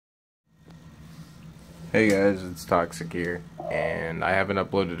Hey guys, it's Toxic here, and I haven't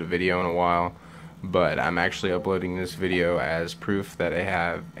uploaded a video in a while, but I'm actually uploading this video as proof that I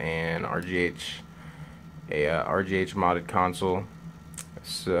have an RGH modded console.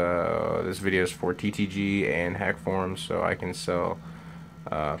 So this video is for TTG and hack forums, so I can sell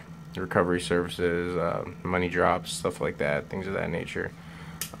recovery services, money drops, stuff like that, things of that nature.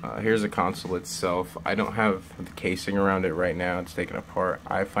 Here's the console itself. I don't have the casing around it right now. It's taken apart.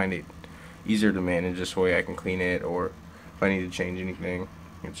 I find it easier to manage this way. I can clean it, or if I need to change anything,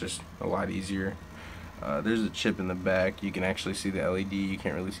 it's just a lot easier. There's a chip in the back. You can actually see the LED. You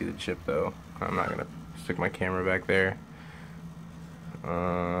can't really see the chip though. I'm not gonna stick my camera back there.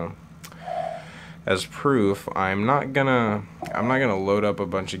 As proof, I'm not gonna load up a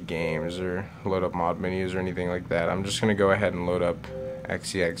bunch of games or load up mod menus or anything like that. I'm just gonna go ahead and load up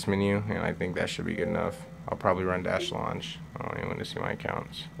XCX menu, and I think that should be good enough. I'll probably run dash launch. I don't even want to see my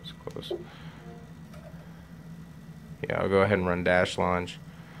accounts. That's close. Yeah, I'll go ahead and run dash launch,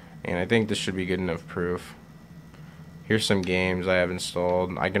 and I think this should be good enough proof. Here's some games I have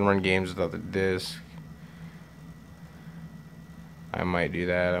installed. I can run games without the disk. I might do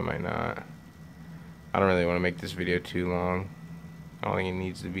that, I might not. I don't really want to make this video too long. I don't think it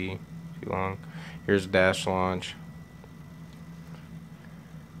needs to be too long. Here's dash launch.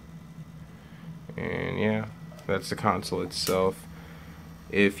 And yeah, that's the console itself.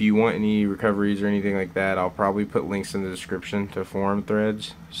 If you want any recoveries or anything like that, I'll probably put links in the description to forum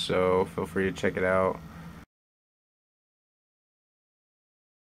threads, so feel free to check it out.